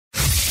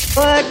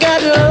I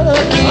got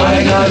lucky.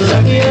 I got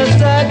lucky. Yes,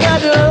 I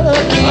got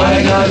lucky.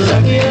 I got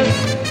lucky.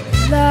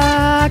 Yes.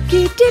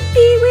 Lucky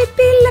dippy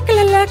whippy,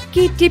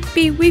 lucky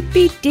dippy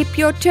whippy, dip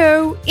your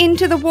toe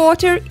into the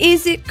water.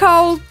 Is it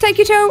cold? Take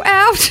your toe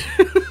out.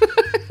 Do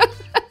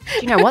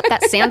you know what?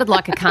 That sounded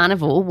like a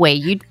carnival where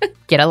you'd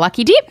get a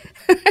lucky dip.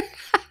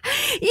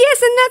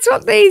 Yes, and that's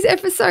what these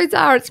episodes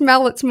are. It's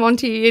Mel, it's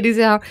Monty. It is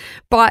our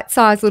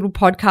bite-sized little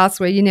podcast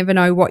where you never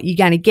know what you're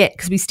going to get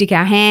because we stick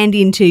our hand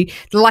into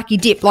the lucky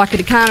dip like at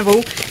a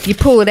carnival. You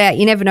pull it out,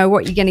 you never know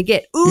what you're going to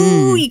get.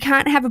 Ooh, you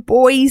can't have a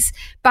boy's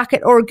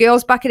bucket or a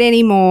girl's bucket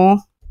anymore.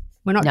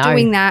 We're not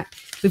doing that.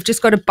 We've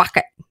just got a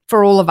bucket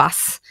for all of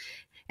us.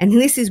 And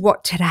this is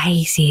what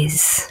today's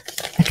is,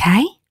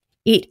 okay?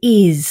 It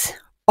is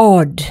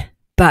odd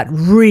but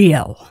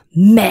real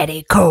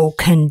medical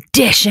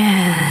conditions.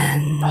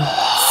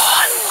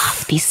 I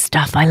love this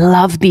stuff. I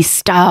love this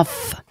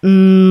stuff.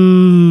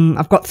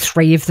 I've got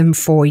 3 of them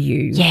for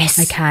you. Yes.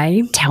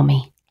 Okay. Tell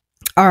me.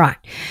 All right.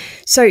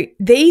 So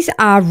these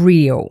are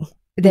real.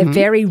 They're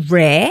very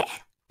rare,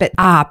 but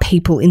are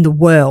people in the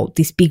world,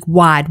 this big,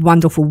 wide,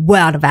 wonderful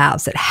world of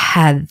ours that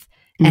have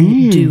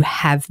and do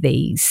have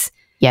these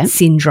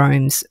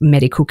syndromes,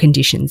 medical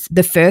conditions.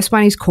 The first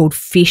one is called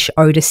fish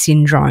odor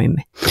syndrome.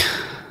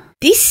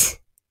 This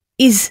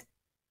is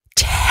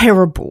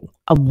terrible.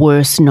 A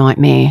worse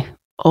nightmare.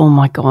 Oh,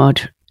 my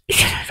God.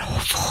 Isn't it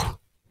awful?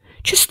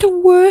 Just the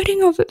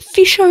wording of it,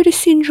 fish odor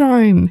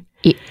syndrome.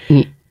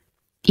 It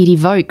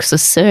evokes a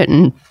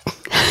certain...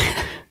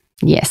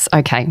 Yes,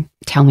 okay.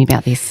 Tell me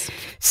about this.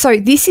 So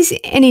this is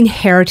an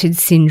inherited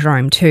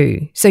syndrome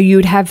too. So you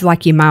would have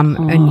like your mum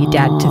and your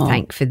dad to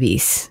thank for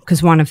this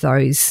because one of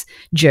those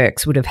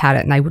jerks would have had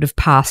it and they would have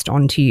passed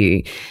on to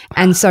you.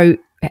 And so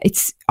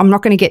I'm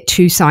not going to get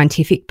too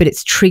scientific, but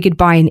it's triggered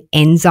by an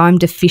enzyme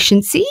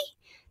deficiency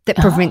that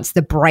prevents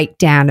the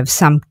breakdown of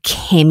some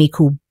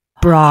chemical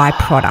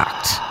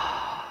byproduct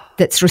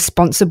that's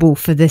responsible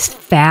for this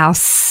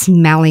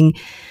foul-smelling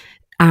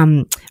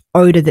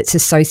odour that's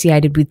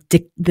associated with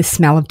the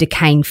smell of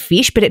decaying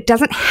fish. But it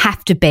doesn't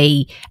have to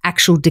be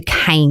actual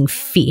decaying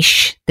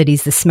fish that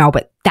is the smell,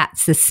 but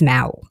that's the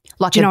smell.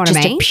 Like do you know what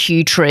I mean? A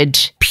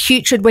putrid.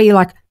 Putrid where you're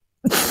like...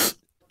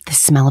 The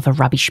smell of a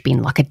rubbish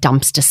bin, like a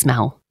dumpster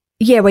smell.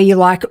 Yeah, where you're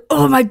like,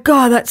 oh my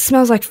God, that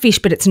smells like fish,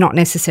 but it's not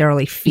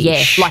necessarily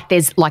fish. Yeah,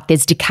 like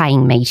there's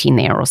decaying meat in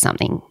there or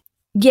something.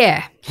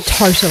 Yeah,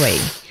 totally.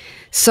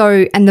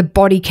 So, and the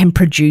body can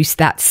produce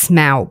that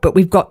smell, but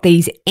we've got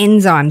these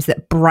enzymes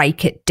that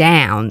break it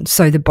down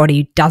so the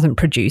body doesn't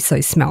produce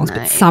those smells. No.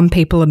 But some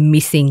people are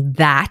missing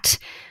that.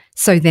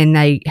 So then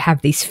they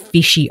have this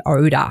fishy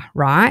odour,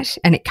 right?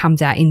 And it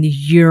comes out in the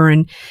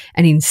urine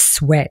and in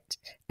sweat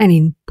and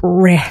in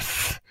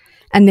breath.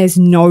 And there's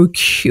no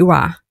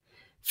cure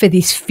for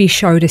this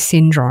fish odour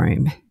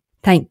syndrome.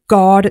 Thank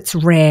God it's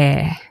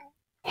rare.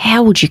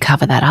 How would you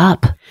cover that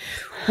up?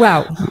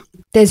 Well,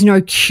 there's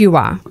no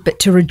cure, but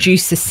to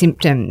reduce the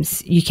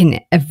symptoms, you can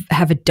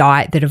have a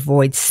diet that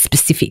avoids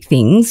specific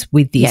things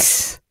with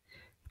this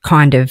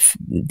kind of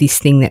this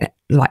thing that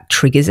like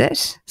triggers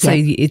it. So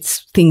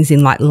it's things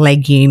in like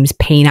legumes,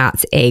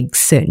 peanuts, eggs,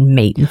 certain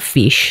meat and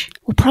fish.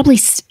 Well, probably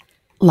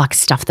like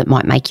stuff that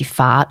might make you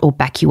fart or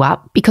back you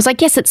up because I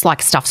guess it's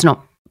like stuff's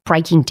not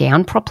breaking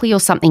down properly or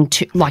something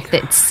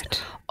that's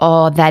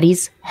that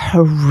is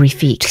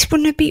horrific. Just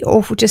wouldn't it be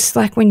awful? Just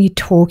like when you're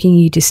talking,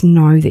 you just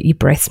know that your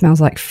breath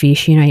smells like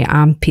fish, you know, your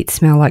armpits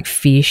smell like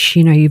fish,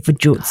 you know, your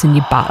vajoots and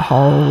your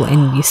butthole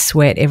and your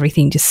sweat,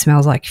 everything just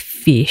smells like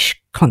fish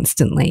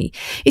constantly.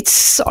 It's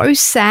so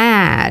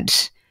sad.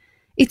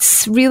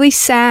 It's really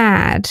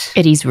sad.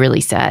 It is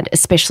really sad,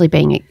 especially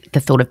the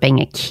thought of being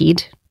a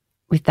kid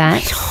with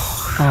that.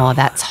 Oh,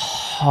 that's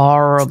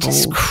horrible. It's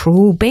just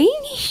cruel. Being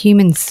a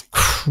human's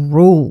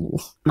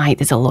cruel. Mate,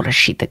 there's a lot of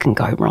shit that can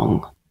go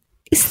wrong.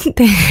 Isn't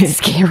there? It's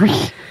scary.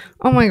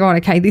 Oh, my God.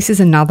 Okay, this is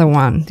another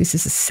one. This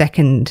is a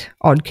second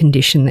odd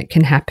condition that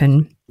can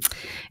happen.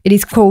 It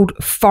is called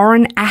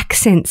foreign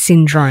accent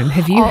syndrome.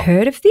 Have you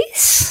heard of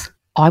this?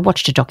 I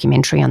watched a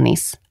documentary on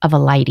this of a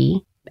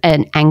lady,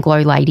 an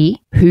Anglo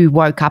lady, who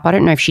woke up. I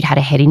don't know if she'd had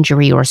a head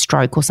injury or a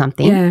stroke or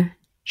something. Yeah.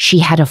 She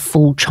had a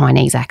full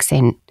Chinese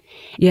accent.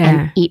 Yeah.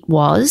 And it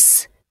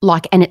was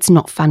like, and it's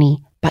not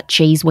funny, but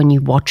geez, when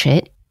you watch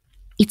it,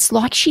 it's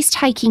like she's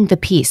taking the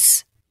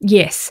piss.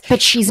 Yes.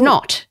 But she's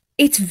not.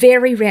 It's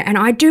very rare. And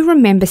I do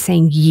remember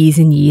seeing years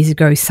and years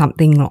ago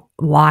something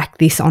like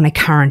this on a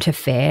current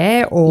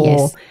affair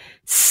or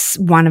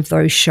one of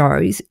those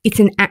shows. It's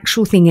an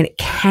actual thing and it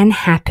can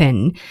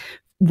happen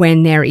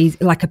when there is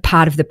like a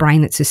part of the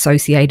brain that's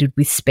associated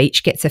with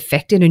speech gets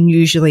affected, and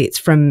usually it's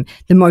from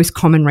the most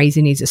common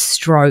reason is a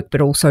stroke, but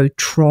also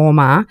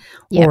trauma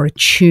or a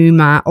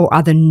tumour or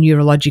other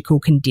neurological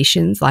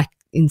conditions like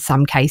in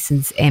some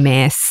cases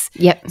MS,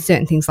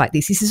 certain things like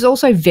this. This is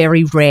also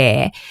very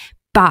rare,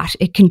 but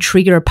it can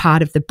trigger a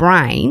part of the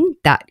brain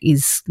that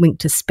is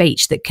linked to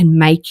speech that can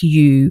make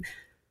you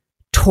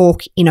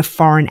talk in a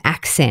foreign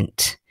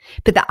accent.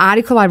 But the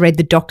article I read,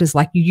 the doctor's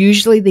like,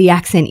 usually the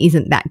accent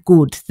isn't that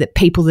good, that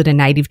people that are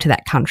native to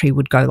that country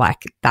would go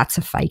like, that's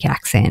a fake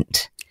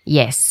accent.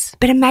 Yes.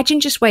 But imagine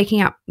just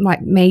waking up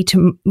like me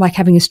to like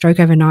having a stroke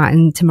overnight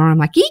and tomorrow I'm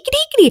like,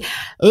 eekity,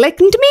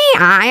 listen to me,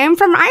 I am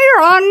from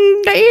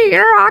Ireland,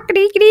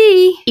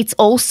 eekity. It's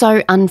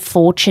also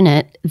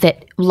unfortunate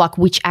that like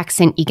which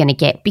accent you're going to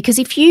get, because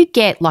if you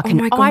get like my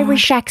an God.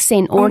 Irish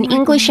accent or an my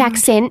English God.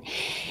 accent,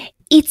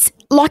 it's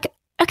like,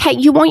 okay,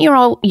 you want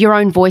your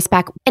own voice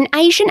back. An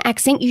Asian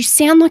accent, you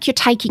sound like you're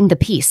taking the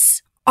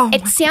piss. Oh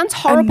It my sounds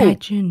horrible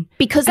Imagine.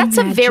 because that's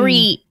a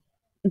very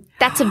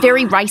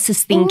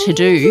racist thing to Oh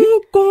do. my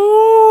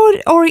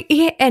God. Or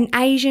yeah, an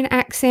Asian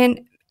accent,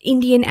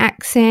 Indian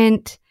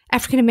accent,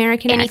 African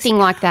American Anything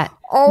like that.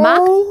 accent. Mark,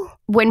 Oh,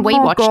 when we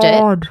my watched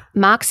God. it,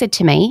 Mark said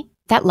to me,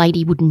 that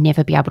lady would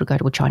never be able to go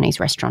to a Chinese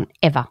restaurant,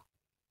 ever.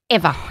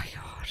 Ever. Oh my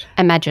God.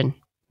 Imagine.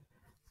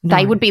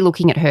 They No. would be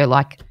looking at her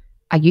like,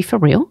 are you for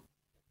real?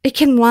 It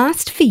can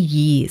last for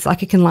years.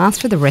 Like it can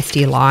last for the rest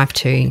of your life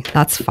too.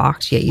 That's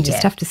fucked. Yeah, you just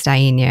Yeah. have to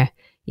stay in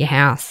your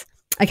house.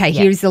 Okay,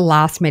 Yeah. here's the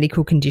last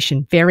medical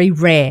condition. Very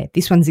rare.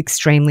 This one's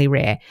extremely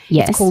rare.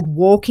 Yes. It's called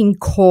walking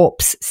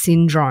corpse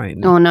syndrome.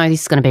 Oh, no,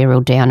 this is going to be a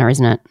real downer,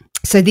 isn't it?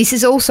 So this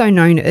is also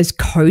known as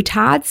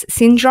Cotard's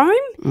syndrome,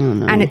 Oh,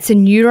 no. and it's a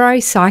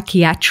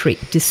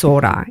neuropsychiatric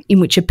disorder in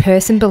which a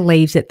person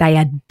believes that they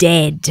are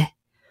dead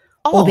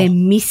or they're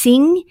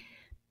missing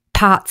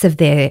parts of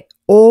their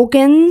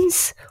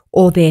organs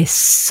or their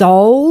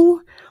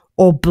soul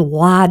or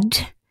blood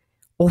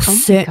or my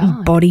certain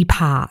God. body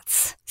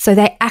parts. So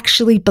they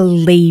actually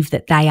believe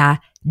that they are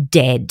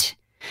dead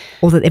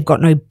or that they've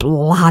got no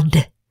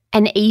blood.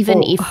 And even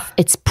Oh. if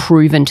it's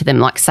proven to them,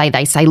 like say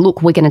they say,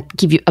 look, we're going to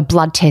give you a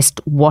blood test,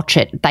 watch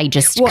it, they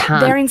just Well, can't.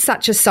 they're in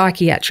such a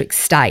psychiatric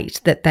state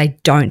that they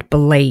don't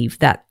believe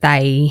that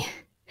they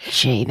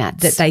Gee,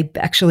 that's... they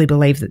actually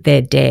believe that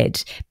they're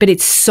dead. But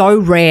it's so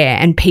rare,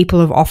 and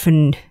people have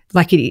often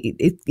like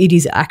it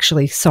is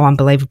actually so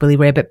unbelievably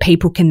rare. But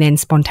people can then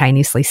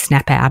spontaneously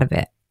snap out of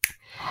it.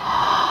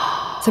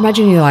 So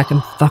imagine you're like,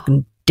 I'm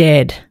fucking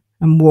dead.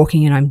 I'm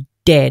walking and I'm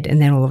dead, and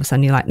then all of a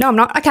sudden you're like, no, I'm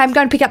not. Okay, I'm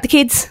going to pick up the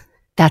kids.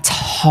 That's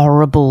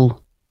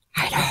horrible.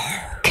 I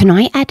know. Can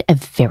I add a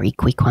very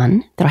quick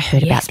one that I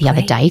heard Yes, about the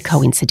other day, please.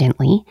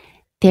 coincidentally?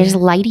 There's a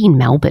lady in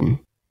Melbourne.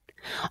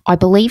 I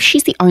believe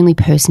she's the only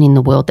person in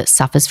the world that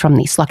suffers from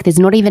this. Like, there's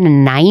not even a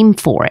name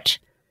for it.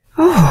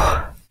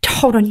 Oh,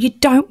 hold on. You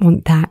don't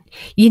want that.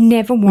 You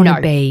never want to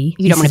No, be.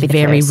 you don't this wanna is be the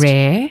very first.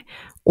 rare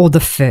or the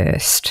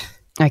first.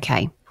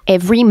 Okay.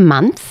 Every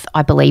month,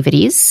 I believe it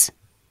is,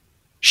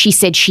 she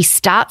said she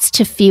starts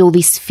to feel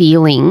this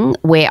feeling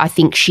where I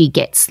think she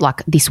gets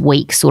like this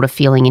weak sort of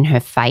feeling in her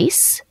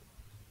face.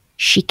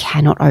 She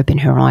cannot open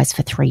her eyes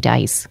for 3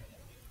 days.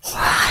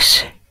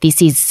 What?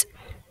 This is,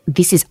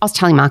 I was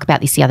telling Mark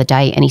about this the other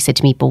day and he said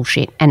to me,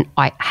 bullshit. And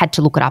I had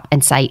to look it up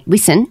and say,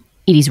 listen,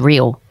 it is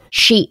real.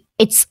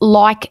 It's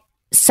like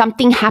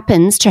something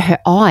happens to her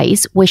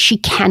eyes where she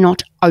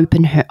cannot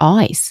open her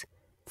eyes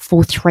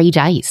for 3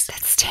 days.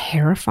 That's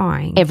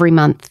terrifying. Every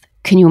month.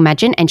 Can you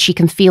imagine? And she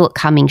can feel it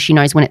coming. She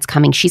knows when it's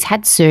coming. She's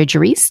had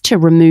surgeries to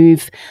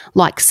remove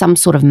like some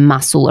sort of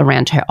muscle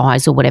around her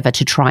eyes or whatever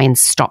to try and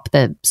stop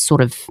the sort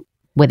of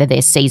whether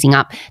they're seizing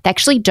up. They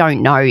actually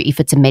don't know if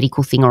it's a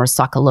medical thing or a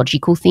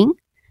psychological thing.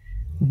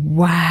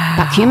 Wow.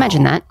 But can you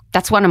imagine that?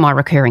 That's one of my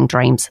recurring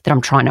dreams, that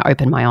I'm trying to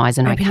open my eyes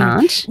and I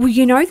can't. Well,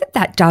 you know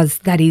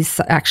that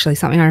is actually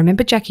something. I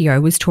remember Jackie O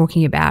was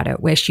talking about it,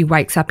 where she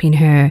wakes up in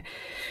her,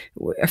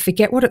 I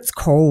forget what it's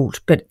called,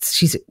 but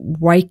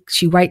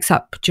she wakes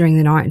up during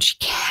the night and she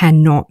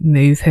cannot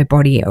move her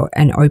body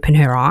and open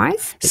her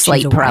eyes. But she's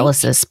Sleep awake.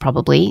 paralysis,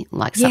 probably.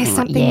 Like something, Yeah,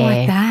 something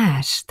like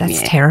that.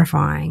 That's Yeah.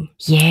 terrifying.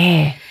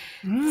 Yeah.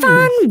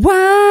 Fun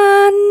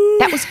one.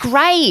 That was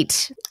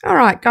great. All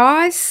right,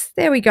 guys,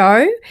 there we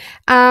go.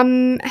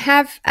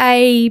 Have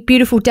a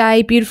beautiful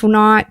day, beautiful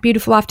night,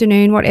 beautiful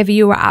afternoon, whatever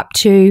you are up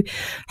to.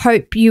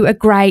 Hope you are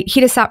great.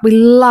 Hit us up. We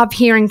love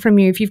hearing from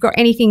you. If you've got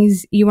anything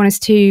you want us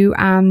to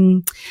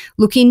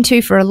look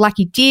into for a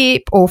lucky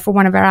dip or for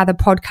one of our other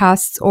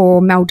podcasts, or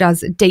Mel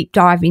does a deep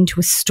dive into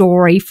a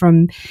story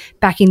from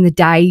back in the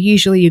day,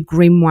 usually a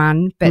grim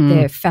one, but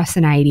they're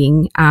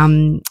fascinating,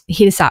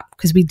 hit us up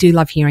because we do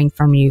love hearing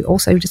from you.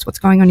 Also, just what's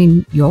going on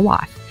in your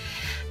life.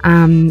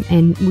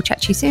 And we'll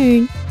chat to you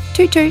soon.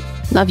 Toot toot.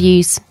 Love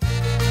yous.